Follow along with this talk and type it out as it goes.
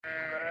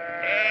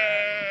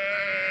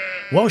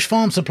Welsh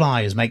Farm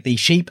Supplies make the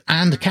sheep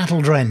and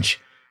cattle drench,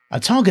 a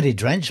targeted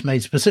drench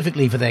made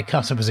specifically for their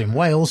customers in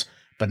Wales,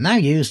 but now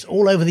used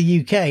all over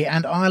the UK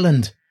and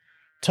Ireland.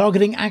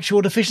 Targeting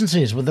actual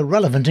deficiencies with the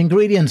relevant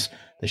ingredients,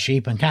 the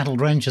sheep and cattle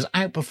drench has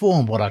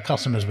outperformed what our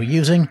customers were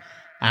using,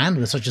 and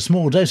with such a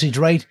small dosage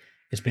rate,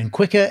 it's been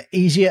quicker,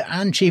 easier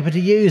and cheaper to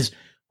use,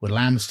 with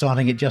lambs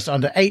starting at just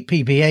under 8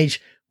 pph,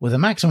 with a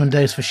maximum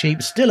dose for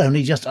sheep still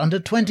only just under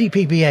 20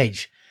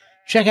 pph.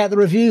 Check out the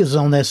reviews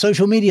on their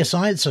social media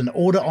sites and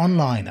order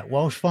online at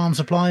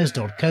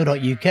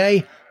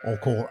welshfarmsupplies.co.uk or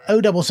call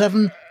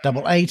 077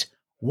 88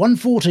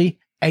 140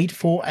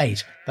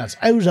 848. That's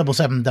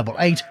 077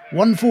 88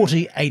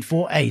 140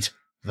 848.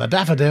 The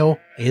daffodil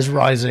is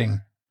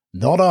rising.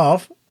 Not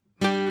off.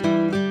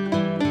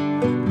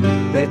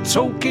 They're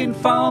talking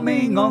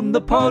farming on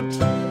the pod.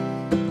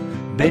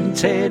 Ben,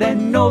 Ted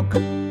and Nog.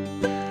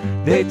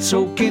 They're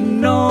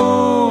talking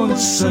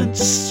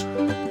nonsense.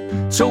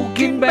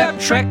 Talking about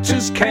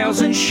tractors,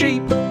 cows and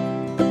sheep.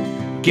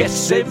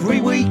 Guests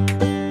every week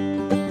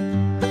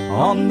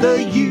on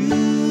the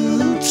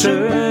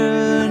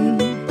U-Turn.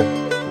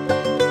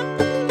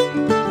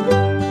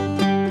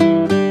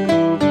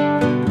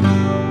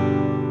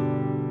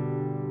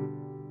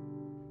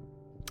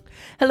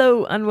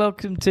 Hello and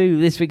welcome to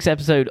this week's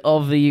episode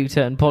of the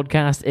U-Turn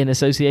podcast in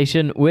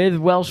association with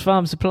Welsh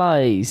Farm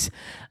Supplies.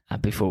 And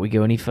before we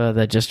go any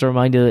further, just a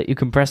reminder that you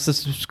can press the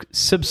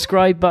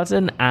subscribe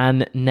button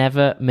and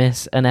never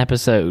miss an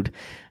episode.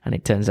 And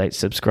it turns out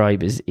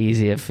subscribe is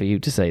easier for you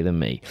to say than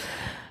me.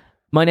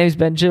 My name's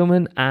Ben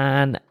Chilman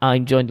and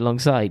I'm joined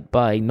alongside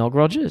by Nog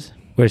Rogers.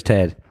 Where's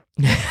Ted?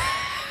 Well,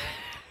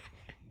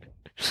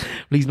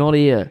 he's not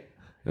here.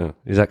 Oh,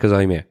 is that because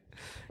I'm here?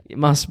 It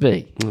must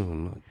be. Oh,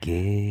 not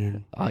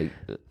again. I'm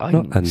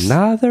Not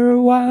another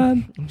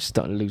one. I'm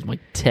starting to lose my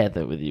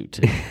tether with you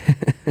two.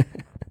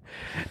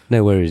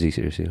 No, where is he,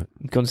 seriously?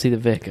 You've gone to see the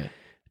vicar.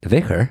 The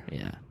vicar?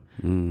 Yeah.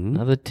 Mm.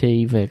 Another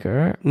tea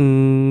vicar.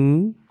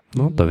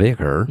 Not the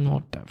vicar.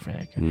 Not that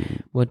vicar.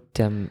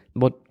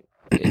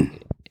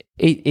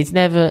 It's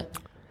never,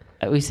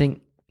 I always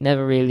think,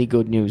 never really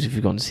good news if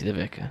you've gone to see the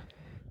vicar.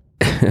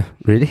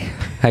 Really?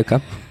 How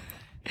come?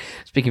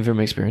 Speaking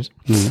from experience.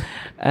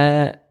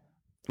 Well,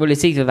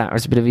 it's either that or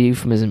it's a bit of a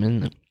euphemism,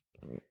 isn't it?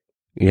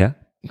 Yeah.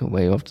 You go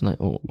way off tonight,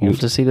 or off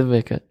to see the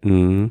vicar.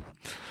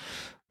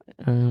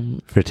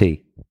 For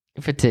tea.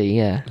 For tea,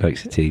 yeah.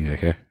 Likes the tea,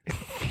 vicar.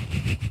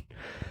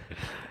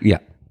 Yeah.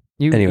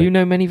 You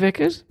know many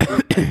vicars?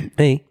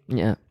 Me?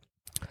 Yeah.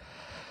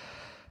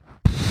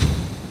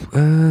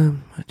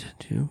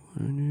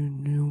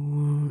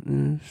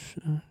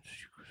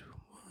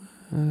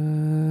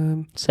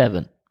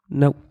 7.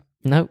 Nope.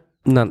 No.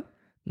 None.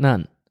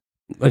 None.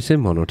 I've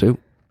seen one or two.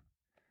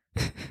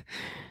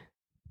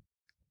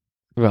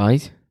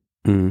 Right.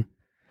 I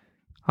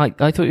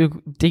thought you were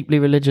a deeply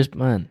religious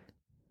man.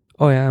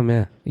 Oh, I am,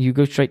 yeah. You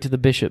go straight to the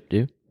bishop, do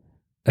you?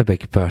 I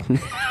beg your pardon.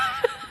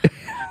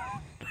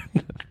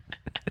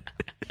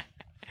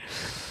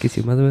 Kiss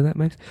your mother with that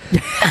mouse?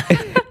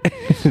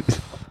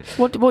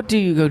 What do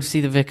you go to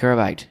see the vicar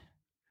about?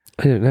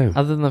 I don't know.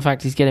 Other than the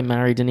fact he's getting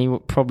married and he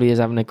probably is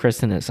having a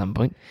christening at some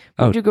point.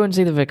 What would you go and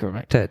see the vicar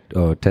about? Ted.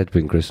 Oh, Ted's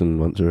been christened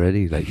once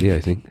already, lately, I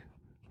think.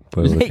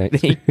 By all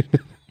accounts. Lately?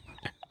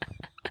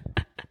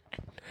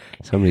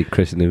 Somebody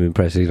christened him in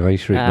Presley's High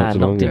Street not so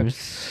long ago.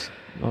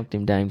 Knocked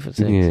him down for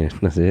 6. Yeah,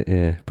 that's it,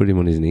 yeah. Put him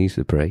on his knees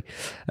to pray.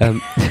 But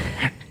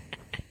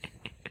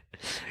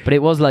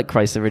it was like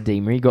Christ the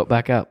Redeemer. He got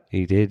back up.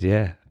 He did,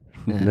 yeah.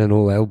 And then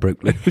all hell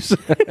broke loose.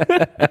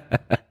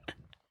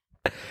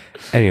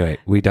 Anyway,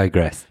 we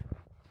digress.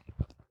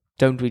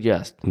 Don't we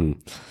just?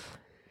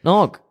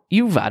 Nog,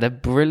 you've had a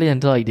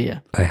brilliant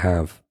idea. I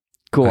have.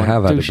 Go on, I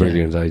have had a share.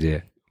 brilliant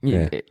idea.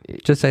 Yeah.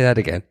 Just say that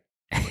again.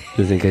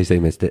 Just in case they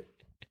missed it.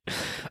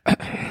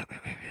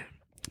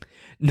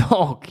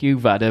 Nog,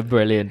 you've had a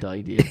brilliant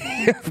idea.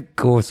 Of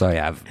course I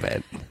have,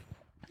 Ben.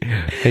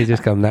 They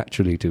just come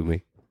naturally to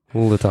me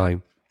all the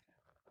time.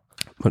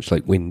 Much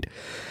like wind.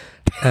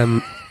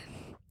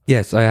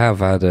 Yes, I have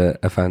had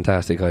a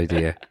fantastic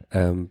idea.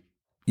 I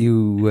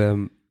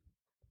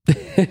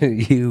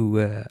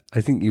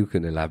think you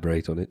can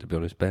elaborate on it, to be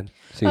honest, Ben.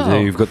 Seems though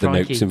you've got the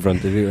crikey. notes in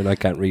front of you and I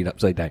can't read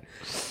upside down.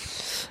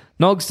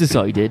 Nog's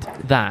decided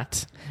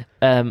that,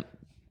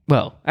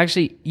 well,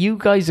 actually, you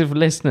guys as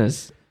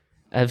listeners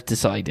have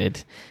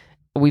decided.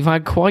 We've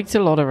had quite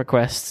a lot of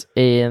requests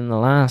in the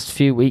last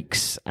few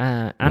weeks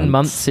and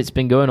months. It's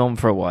been going on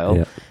for a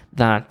while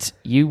that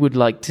you would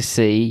like to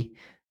see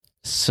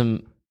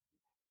some,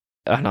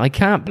 and I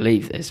can't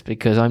believe this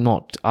because I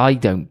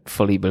don't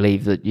fully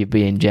believe that you're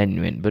being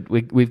genuine, but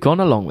we've gone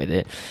along with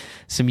it.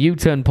 Some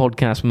U-Turn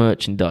podcast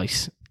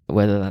merchandise,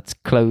 whether that's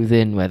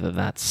clothing, whether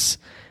that's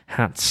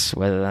hats,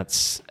 whether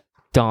that's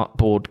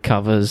dartboard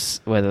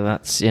covers, whether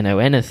that's,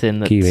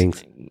 anything that... Key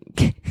rings.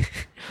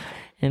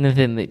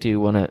 Anything that you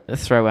want to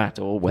throw at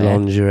or wear.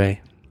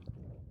 Lingerie.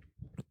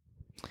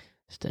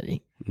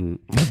 Steady.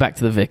 Back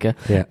to the vicar.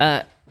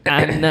 Yeah.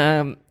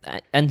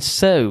 And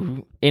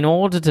so, in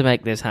order to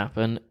make this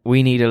happen,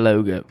 we need a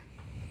logo.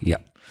 Yeah.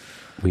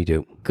 We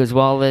do. Because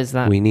while there's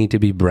that... We need to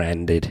be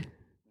branded.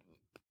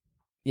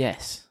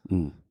 Yes.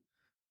 Mm.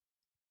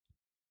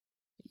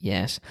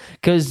 Yes.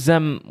 Because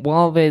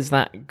while there's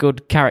that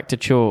good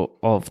caricature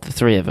of the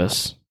three of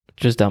us,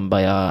 just done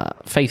by our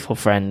faithful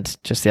friend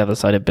just the other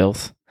side of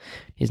Bilth.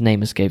 His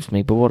name escapes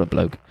me, but what a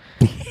bloke.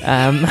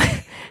 And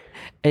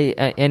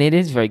it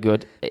is very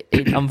good.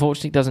 It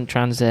unfortunately doesn't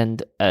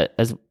transcend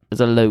as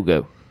a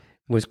logo.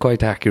 Was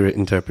quite accurate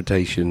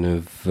interpretation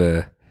of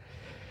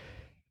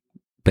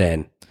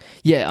Ben.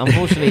 Yeah,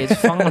 unfortunately, it's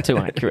far too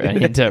accurate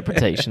an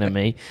interpretation of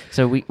me,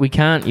 so we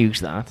can't use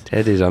that.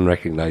 Ted is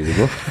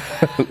unrecognisable.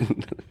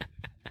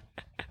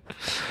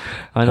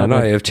 I And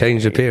I have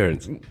changed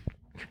appearance.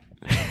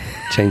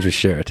 Changed the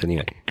shirt,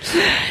 anyway.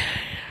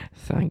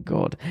 Thank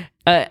God.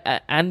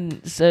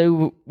 And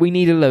so we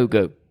need a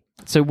logo.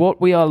 So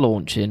what we are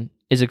launching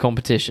is a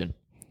competition.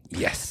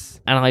 Yes.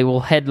 And I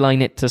will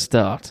headline it to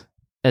start.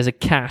 There's a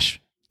cash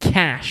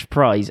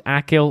prize.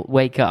 Akil,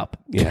 wake up.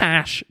 Yeah.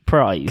 Cash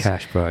prize.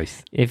 Cash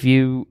price. If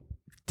you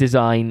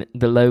design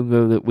the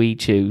logo that we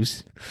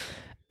choose.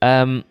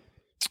 Get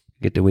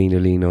the wiener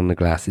lean on the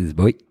glasses,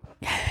 boy.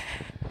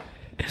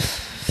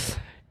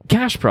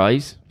 Cash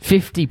prize,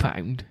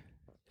 £50.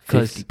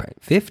 £50.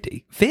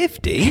 50?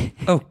 50?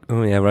 Oh,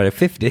 yeah, right.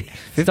 50.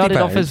 50 Started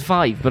off pounds. as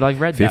 5, but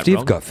I've read 50 that you've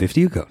wrong. got.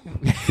 50 you've got.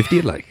 50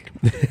 you like.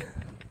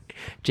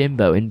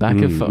 Jimbo in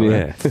back of photo.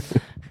 Yeah.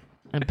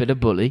 A bit of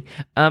bully.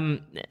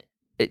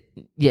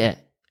 Yeah.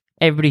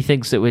 Everybody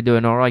thinks that we're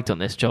doing all right on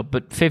this job,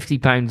 but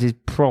 £50 is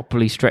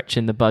properly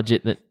stretching the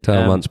budget that...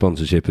 12-month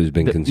sponsorship has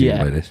been consumed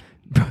by this.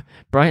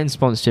 Brian's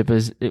sponsorship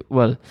is...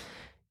 Well,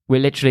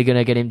 we're literally going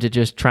to get him to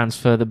just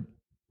transfer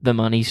the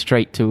money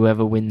straight to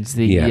whoever wins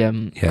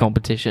the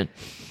competition.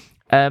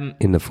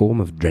 In the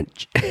form of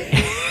drench.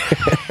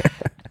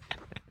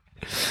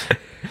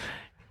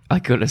 I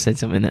could have said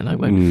something then, I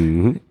won't.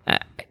 Mm-hmm.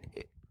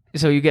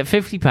 So you get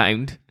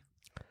 £50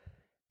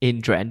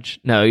 in drench.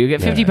 No, you get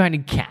 £50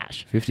 in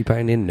cash.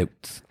 £50 in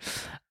notes.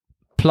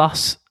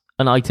 Plus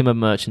an item of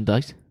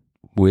merchandise.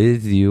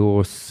 With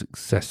your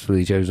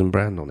successfully chosen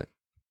brand on it.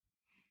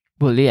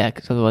 Well, yeah,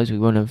 because otherwise we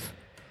wouldn't have...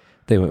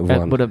 They won't have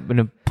won. would have been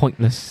a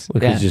pointless...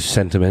 We could have just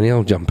sent them any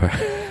old jumper.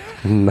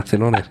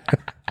 Nothing on it.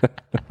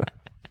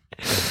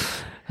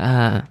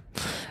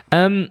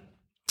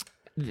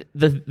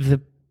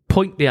 The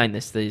point behind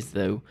this is,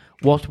 though,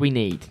 what we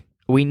need.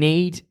 We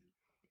need,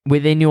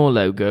 within your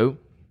logo,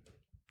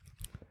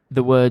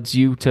 the words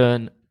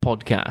U-Turn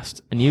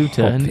podcast. And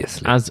U-Turn,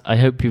 Obviously. as I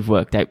hope you've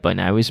worked out by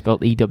now, is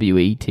spelled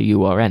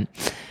EWETURN.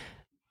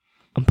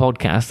 And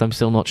podcast, I'm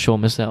still not sure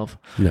myself.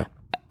 No.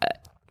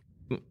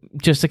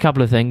 Just a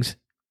couple of things.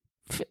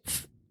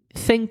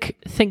 Think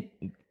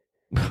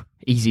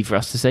easy for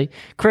us to say,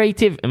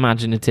 creative,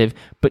 imaginative,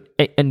 but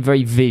and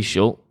very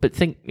visual, but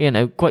think,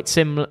 quite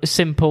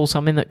simple,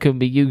 something that can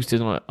be used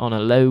on a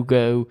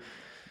logo.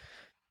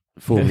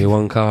 Formula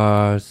 1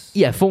 cars.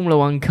 Yeah, Formula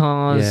 1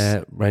 cars.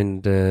 Yeah,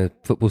 round the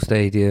football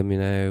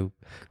stadium,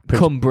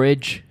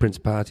 Cumbridge.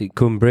 Principality.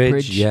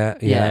 Cumbridge,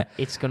 yeah.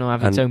 It's going to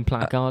have its own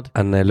placard.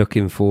 And they're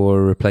looking for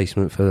a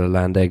replacement for the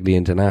Landegley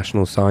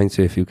International sign,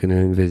 so if you can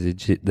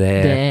envisage it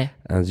there.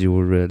 As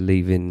you're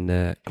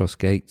leaving Cross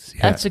Gates.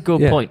 Yeah. That's a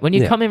good point. When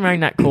you're coming around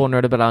that corner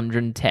at about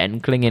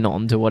 110, clinging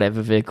on to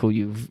whatever vehicle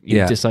you've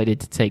decided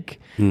to take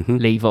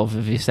leave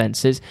of your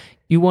senses,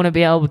 you want to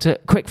be able to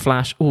quick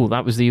flash, oh,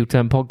 that was the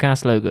U-Turn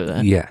podcast logo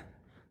there. Yeah.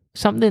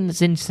 Something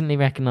that's instantly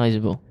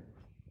recognisable.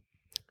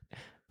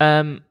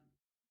 F1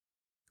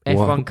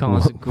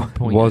 cars a good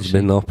point. Was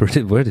been the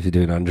operative word if you're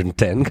doing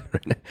 110.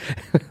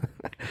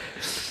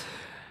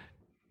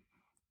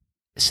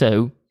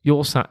 So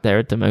you're sat there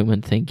at the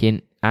moment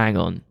thinking, hang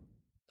on,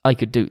 I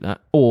could do that.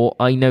 Or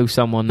I know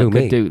someone that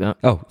could do that.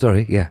 Oh,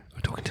 sorry, yeah.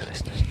 We're talking to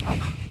listeners.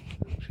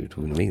 You're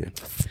talking to me then.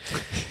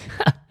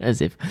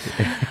 As if.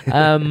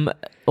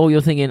 Or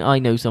you're thinking, I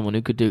know someone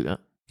who could do that.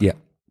 Yeah.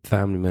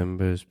 Family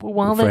members, Well,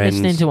 while friends, they're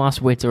listening to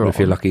us witter or on, if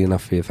you're lucky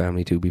enough for your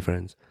family to be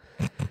friends.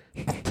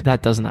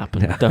 that doesn't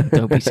happen.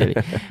 Don't be silly.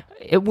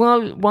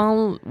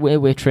 While we're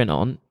wittering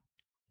on,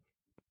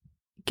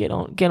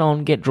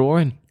 get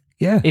drawing.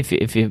 Yeah. If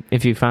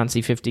you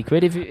fancy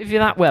 £50, if you're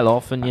that well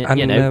off and you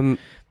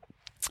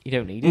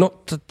don't need it.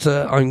 Not that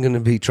I'm going to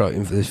be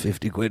trying for this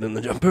 £50 on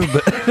the jumper,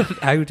 but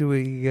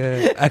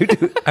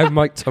how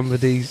might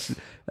somebody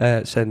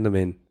send them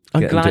in?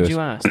 I'm glad you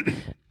asked.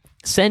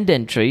 Send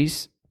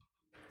entries.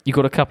 You've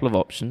got a couple of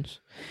options.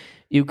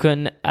 You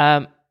can,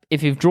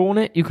 if you've drawn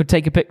it, you could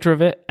take a picture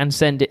of it and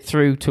send it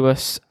through to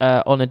us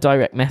on a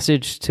direct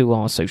message to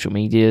our social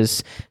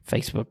medias,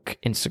 Facebook,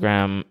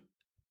 Instagram.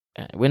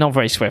 We're not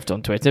very swift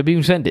on Twitter, but you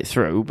can send it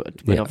through,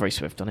 but we're not very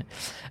swift on it.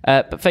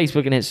 But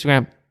Facebook and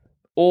Instagram.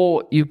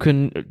 Or you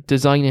can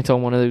design it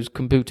on one of those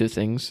computer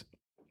things.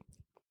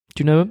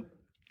 Do you know them?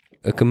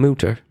 A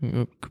commuter.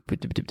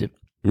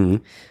 Mm-hmm.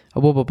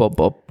 A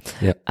bob.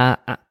 Yeah.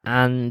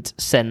 And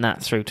send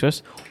that through to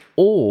us.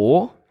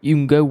 Or you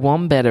can go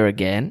one better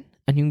again,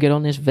 and you can get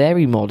on this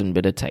very modern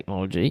bit of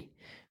technology,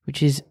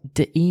 which is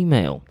the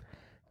email.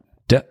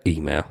 The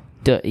email.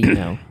 The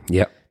email.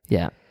 Yep.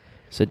 Yeah.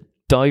 So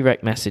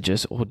direct message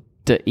us or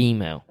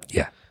email.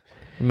 Yeah.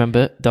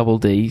 Remember, double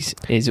D's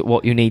is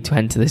what you need to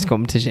enter this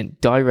competition.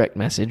 Direct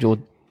message or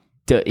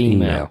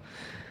email.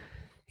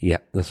 Yeah,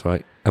 that's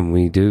right. And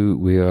we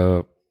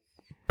are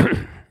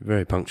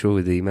very punctual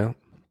with email.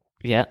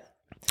 Yeah.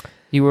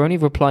 You were only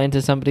replying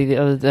to somebody the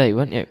other day,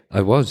 weren't you?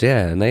 I was,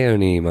 yeah, and they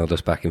only emailed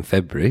us back in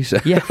February. So.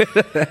 Yeah.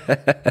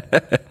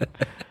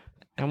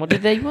 And what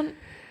did they want?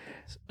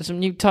 Some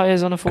new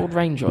tyres on a Ford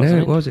Ranger or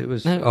something? It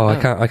was. No? I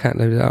can't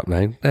load it up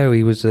now. No,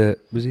 he was he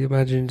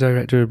managing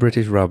director of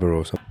British Rubber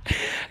or something?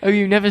 Oh,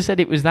 you never said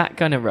it was that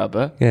kind of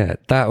rubber. Yeah,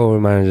 that or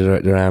managing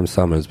director Am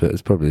Summers, but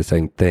it's probably the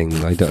same thing.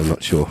 I'm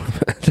not sure.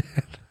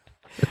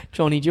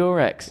 Johnny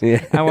Durex.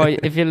 Yeah. How are you?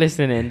 If you're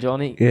listening in,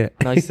 Johnny. Yeah.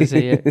 Nice to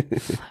see you.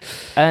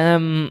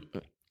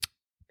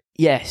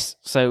 Yes.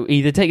 So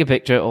either take a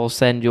picture or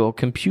send your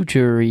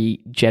computer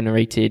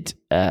generated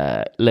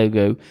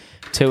logo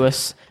to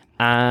us.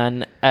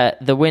 And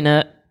the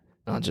winner,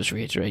 I'll just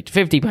reiterate,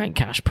 £50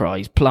 cash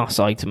prize plus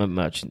item of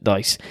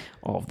merchandise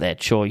of their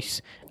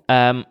choice.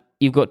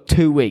 You've got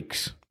 2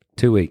 weeks.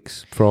 2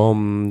 weeks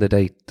from the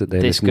date that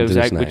they're listening to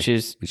this out, now, which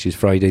is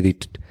Friday the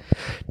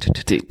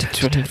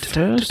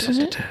 21st, is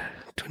it?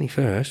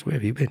 21st. Where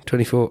have you been?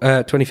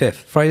 25th.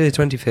 Friday the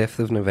 25th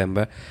of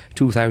November,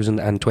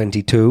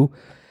 2022.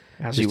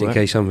 As Just you in were.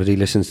 case somebody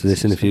listens to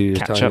this in a few years'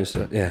 Catch time. up.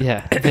 So, yeah.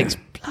 Yeah. Thanks.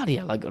 Bloody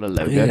hell, I got a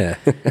logo. Yeah.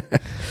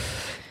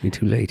 You're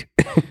too late.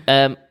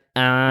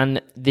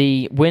 And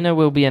the winner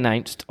will be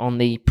announced on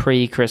the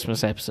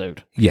pre-Christmas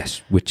episode.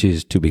 Yes, which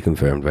is to be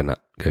confirmed when that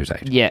goes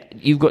out. Yeah,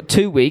 you've got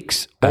 2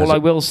 weeks. All I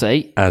will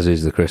say... As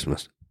is the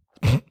Christmas.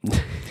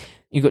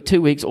 You've got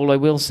 2 weeks. All I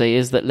will say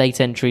is that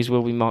late entries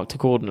will be marked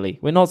accordingly.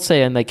 We're not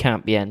saying they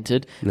can't be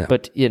entered, No.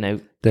 but, you know,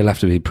 They'll have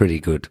to be pretty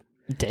good.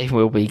 they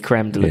will be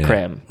creme de la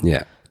creme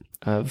Yeah.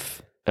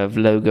 of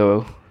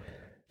logo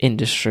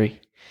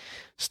industry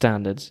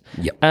standards.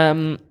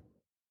 Yep.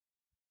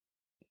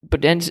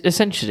 But then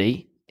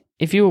essentially,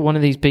 if you were one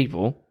of these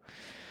people,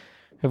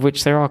 of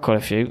which there are quite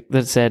a few,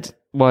 that said,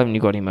 why haven't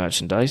you got any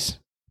merchandise?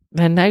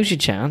 Then now's your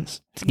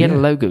chance to get a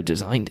logo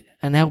designed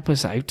and help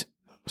us out,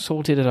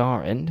 sorted at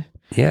our end.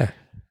 Yeah.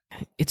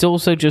 It's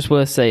also just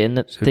worth saying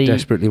that So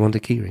desperately want a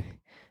keyring.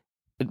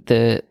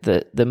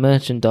 the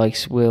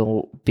merchandise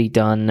will be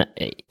done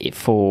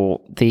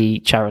for the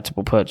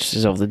charitable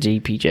purchases of the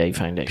GPJ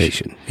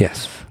Foundation.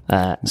 Yes.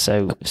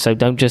 So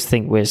don't just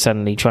think we're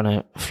suddenly trying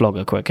to flog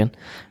a quicken.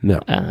 No.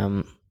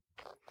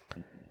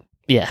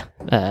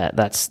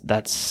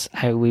 That's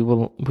how we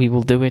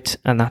will do it,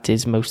 and that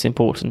is most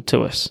important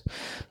to us.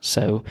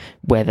 So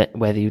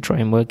whether you try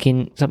and work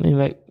in something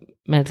about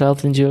mental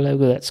health into your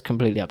logo, that's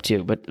completely up to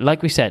you. But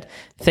like we said,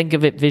 think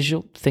of it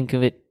visual, think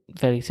of it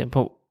very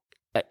simple.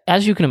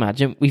 As you can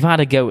imagine, we've had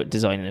a go at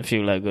designing a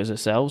few logos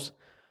ourselves.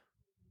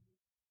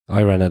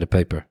 I ran out of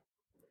paper.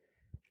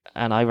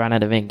 And I ran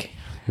out of ink.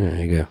 There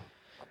you go.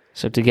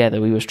 So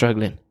together we were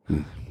struggling.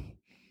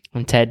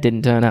 And Ted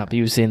didn't turn up.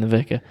 He was seeing the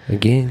vicar.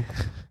 Again.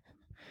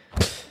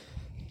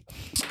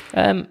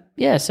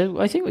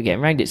 So I think we're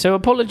getting around it. So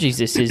apologies,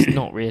 this is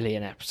not really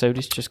an episode.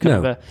 It's just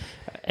kind of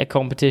a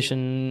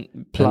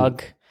competition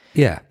plug.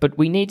 Yeah. But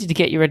we needed to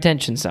get your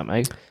attention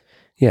somehow.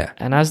 Yeah.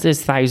 And as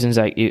there's thousands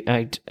out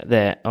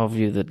there of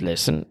you that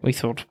listen, we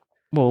thought,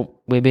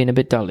 well, we're being a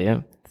bit dull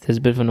here. There's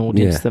a bit of an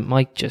audience that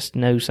might just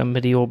know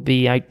somebody or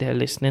be out there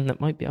listening that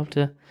might be able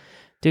to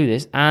do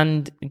this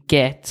and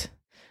get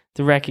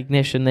the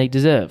recognition they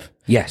deserve.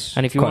 Yes.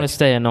 And if you want to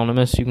stay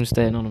anonymous, you can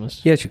stay anonymous.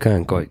 Yes, you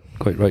can, quite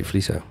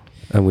rightfully so.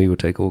 And we will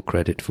take all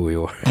credit for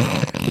your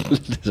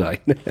design.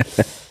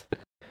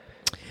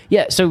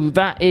 Yeah, so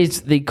that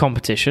is the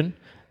competition.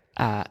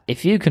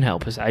 If you can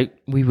help us out,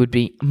 we would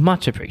be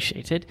much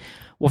appreciated.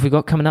 What have we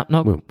got coming up,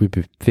 Nog? Well, we'd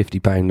be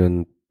 £50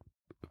 and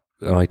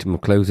an item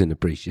of clothing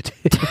appreciated.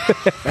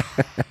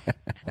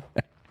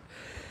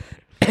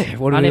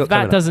 And if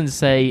that doesn't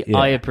say,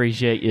 I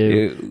appreciate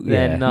you,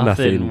 then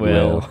nothing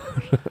will.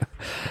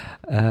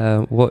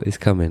 What is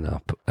coming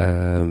up?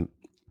 When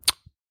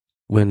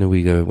are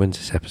we going? When's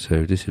this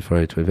episode? This is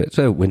Friday 25th.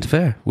 So,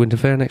 Winter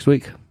Fair next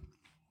week.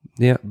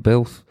 Yeah,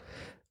 Bilth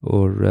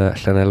or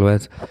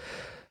Llanelwedd.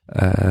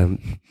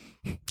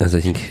 As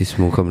I think it's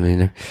more commonly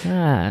known.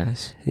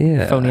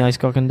 Yeah. Phony Ice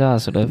Cock and Da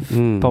sort of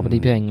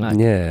poppity ping. Like.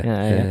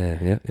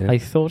 Yeah. I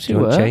thought you Do you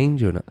were. want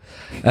change or not?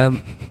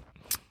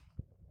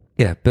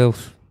 Yeah,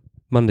 Bilth,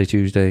 Monday,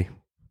 Tuesday.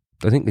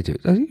 I think they do.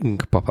 I think you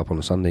can pop up on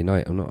a Sunday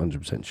night. I'm not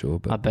 100% sure.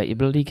 But I bet you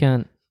bloody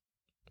can.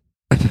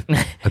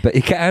 I bet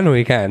you can or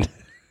you can.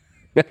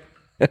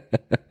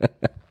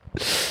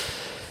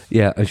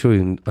 Yeah, I'm sure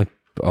you can.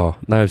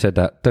 Now I've said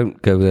that,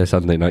 don't go there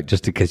Sunday night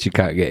just in case you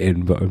can't get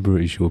in, but I'm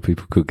pretty sure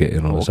people could get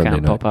in on a Sunday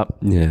night. Pop up.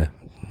 Yeah.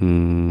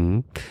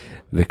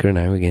 Vicar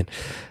now again.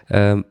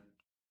 Yeah,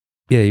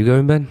 you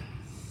going, Ben?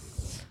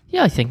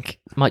 Yeah, I think.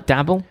 Might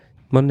dabble.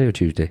 Monday or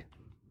Tuesday?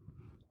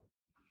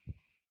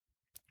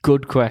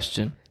 Good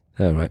question.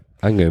 All right.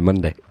 I'm going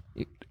Monday.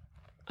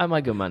 I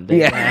might go Monday.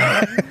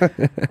 Yeah.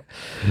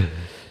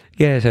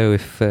 Yeah, so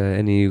if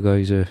any of you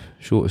guys are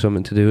short of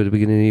something to do at the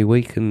beginning of your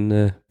week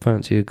and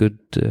fancy a good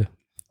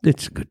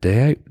It's a good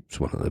day out. It's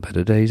one of the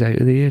better days out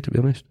of the year, to be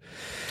honest.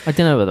 I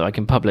don't know whether I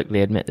can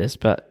publicly admit this,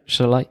 but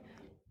shall I?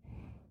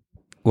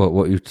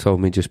 What you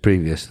told me just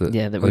previous? That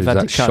Yeah, that I we've was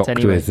had to cut shocked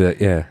anyway. with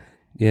that.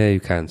 Yeah, you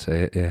can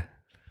say it. Yeah.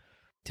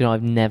 Do you know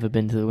I've never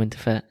been to the Winter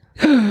Fair?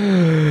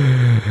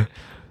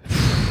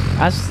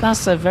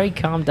 That's a very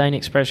calm down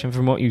expression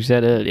from what you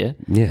said earlier.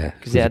 Yeah,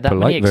 Because they had that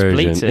many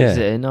expletives Yeah.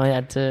 in, I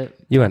had to...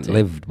 You hadn't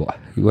lived, boy.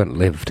 You hadn't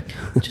lived.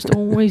 just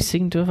always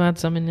seem to have had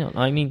something else.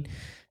 I mean,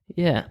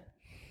 yeah.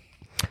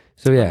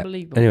 So yeah.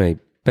 Unbelievable. Anyway,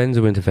 Ben's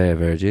a Winter Fair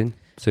virgin.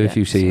 So if Yeah,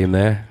 you see so him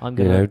there, I'm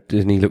you gonna- know,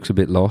 Disney looks a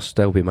bit lost.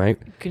 Help him out.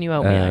 Can you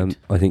help me out?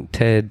 I think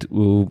Ted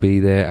will be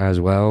there as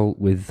well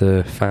with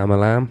the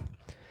Famalam.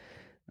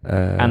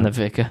 And the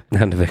vicar.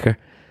 And the vicar.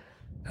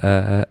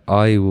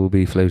 I will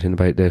be floating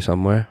about there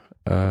somewhere.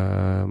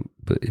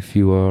 But if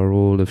you are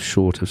all of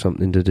short of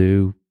something to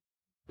do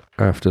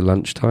after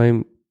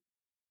lunchtime,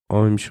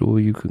 I'm sure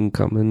you can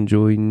come and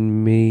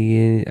join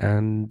me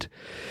and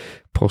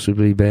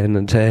possibly Ben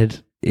and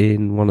Ted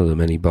in one of the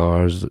many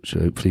bars that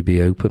should hopefully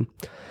be open.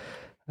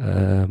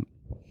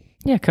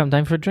 Yeah, come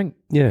down for a drink.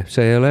 Yeah,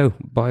 say hello,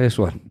 buy us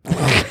one.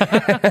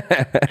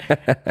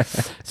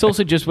 It's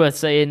also just worth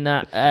saying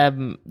that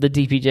the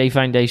DPJ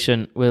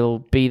Foundation will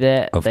be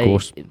there. Of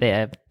course. They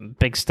have a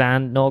big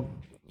stand. Nog,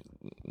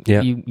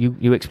 Yeah.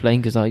 you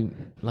explain, because I,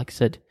 like I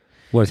said,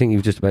 Well, I think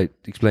you've just about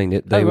explained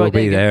it. They Oh, will right,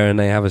 there be you go. there and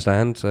they have a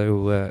stand.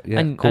 So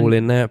call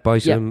in there, buy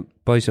some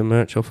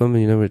merch off them.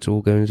 You know, it's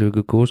all going to a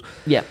good cause.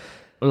 yeah,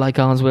 like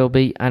ours will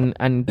be, and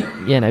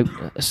you know,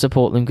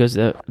 support them, because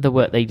the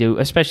work they do,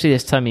 especially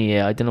this time of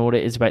year. I don't know what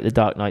it is about the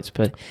Dark Nights,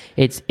 but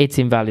it's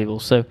invaluable.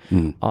 So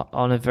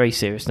on a very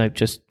serious note,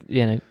 just,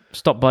 you know,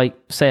 stop by,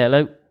 say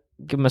hello,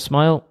 give them a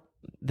smile.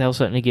 They'll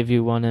certainly give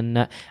you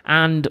one,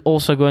 and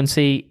also go and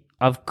see,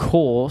 of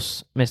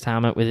course, Mr.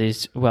 Hammett with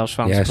his Welsh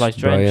Farm Supplies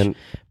Drench.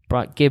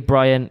 Give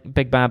Brian,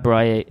 Big Bad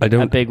Brian,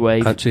 a big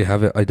wave. Actually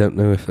have it. I don't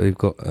know if they've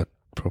got a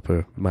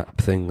proper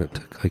map thing that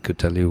I could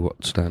tell you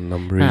what stand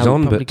number he's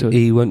on, but could.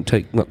 he won't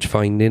take much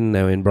finding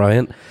now in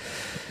Bryant.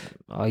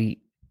 Like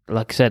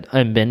I said, I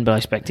haven't been, but I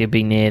expect he'll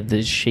be near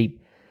the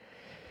sheep.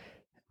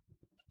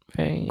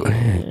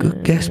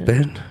 Good guess,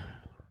 Ben.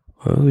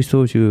 I always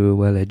thought you were a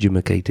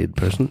well-educated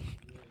person.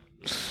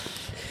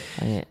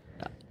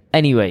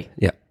 Anyway,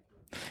 Yeah.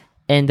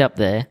 end up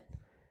there,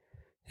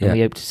 and Yeah. we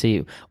hope to see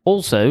you.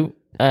 Also,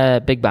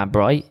 Big Bad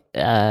Bri,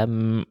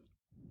 he'll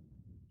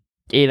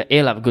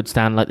have a good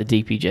stand like the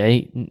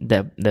DPJ.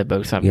 They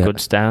both have good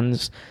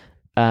stands.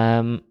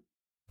 Brian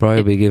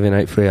will be giving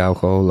out free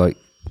alcohol like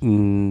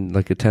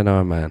a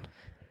 10-hour man.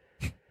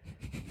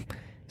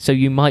 So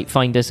you might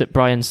find us at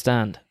Brian's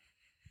stand.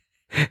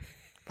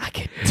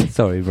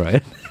 Sorry,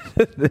 Brian.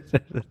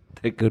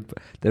 They're good.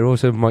 There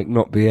also might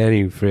not be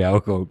any free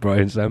alcohol at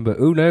Brian's stand, but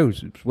who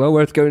knows? It's well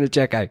worth going to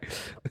check out.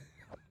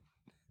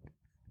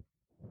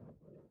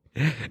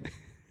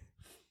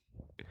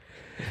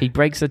 He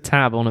breaks a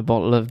tab on a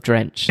bottle of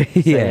Drench,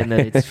 saying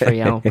that it's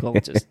free alcohol.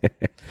 Just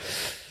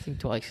think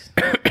twice.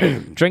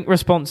 Drink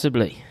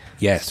responsibly.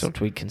 Yes. That's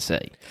what we can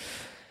say.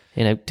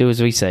 You know, do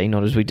as we say,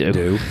 not as we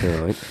do. All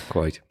right,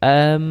 quite.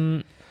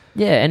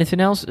 Yeah. Anything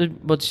else?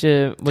 What's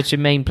your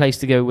main place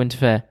to go? Winter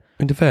Fair.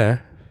 Winter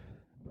Fair?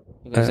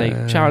 You're gonna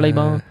say Charlie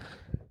Bar.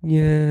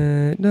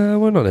 Yeah, no,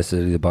 well, not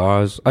necessarily the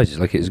bars. I just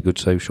like it as a good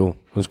social.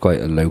 It's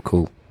quite a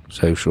local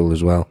social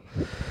as well.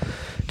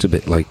 It's a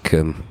bit like, I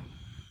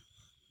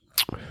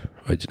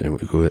don't know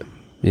what you call it.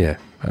 Yeah,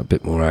 a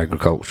bit more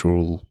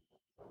agricultural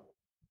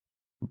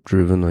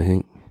driven, I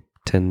think.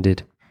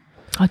 Tended.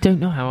 I don't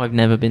know how I've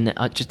never been there.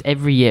 Just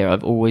every year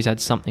I've always had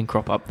something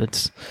crop up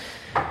that's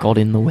got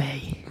in the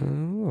way.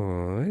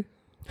 Oh,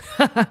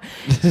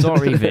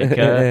 Sorry,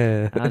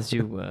 Vicar, as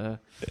you were.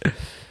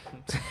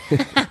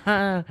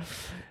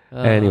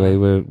 Anyway,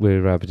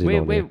 we're rabbiting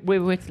on here.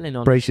 We're whittling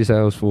on. Brace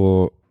yourselves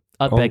for...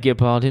 I beg your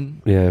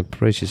pardon. Yeah,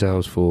 brace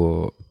yourselves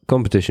for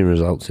competition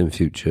results in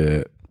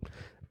future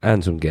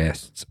and some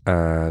guests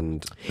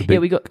and a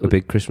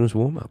big Christmas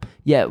warm-up.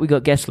 Yeah, we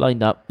got guests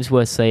lined up. It's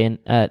worth saying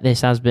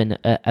this has been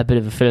a bit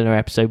of a filler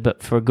episode,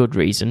 but for a good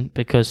reason,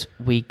 because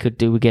we could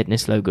do with getting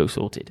this logo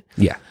sorted.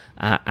 Yeah.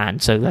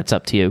 And so that's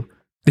up to you.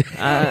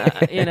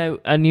 You know,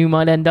 and you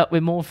might end up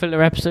with more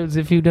filler episodes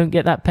if you don't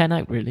get that pen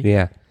out, really.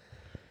 Yeah.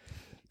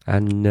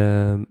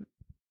 And,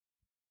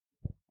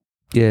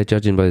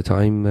 judging by the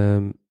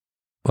time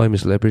I'm a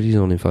Celebrity's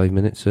on in 5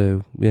 minutes,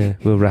 so, yeah,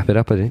 we'll wrap it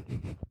up, I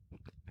think.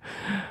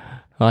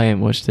 I ain't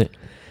watched it.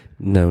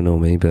 No, not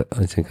me, but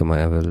I think I might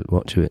have a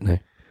watch of it now.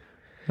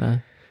 Yeah.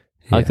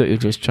 I thought you were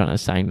just trying to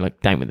sound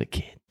like Down with the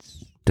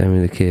Kids. Down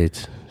with the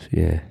Kids,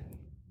 yeah.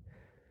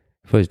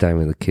 If I was Down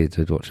with the Kids,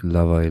 I'd watch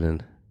Love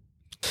Island.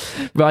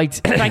 Right,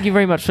 thank you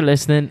very much for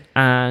listening,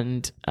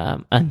 and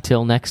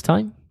until next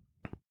time.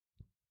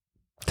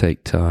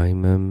 Take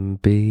time and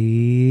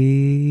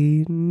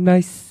be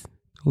nice.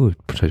 Oh,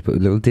 try to put a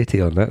little ditty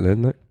on that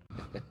then, no?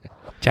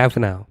 Ciao for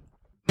now.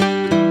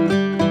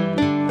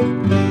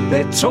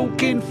 They're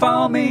talking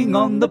farming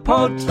on the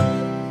pod.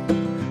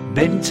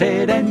 Ben,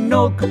 Ted and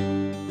Nog.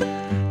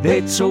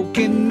 They're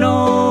talking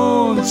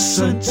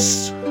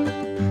nonsense.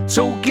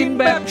 talking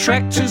about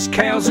tractors,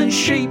 cows and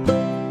sheep.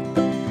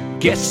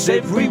 Guests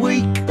every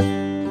week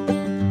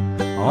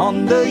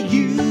on the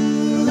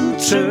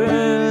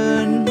U-Turn.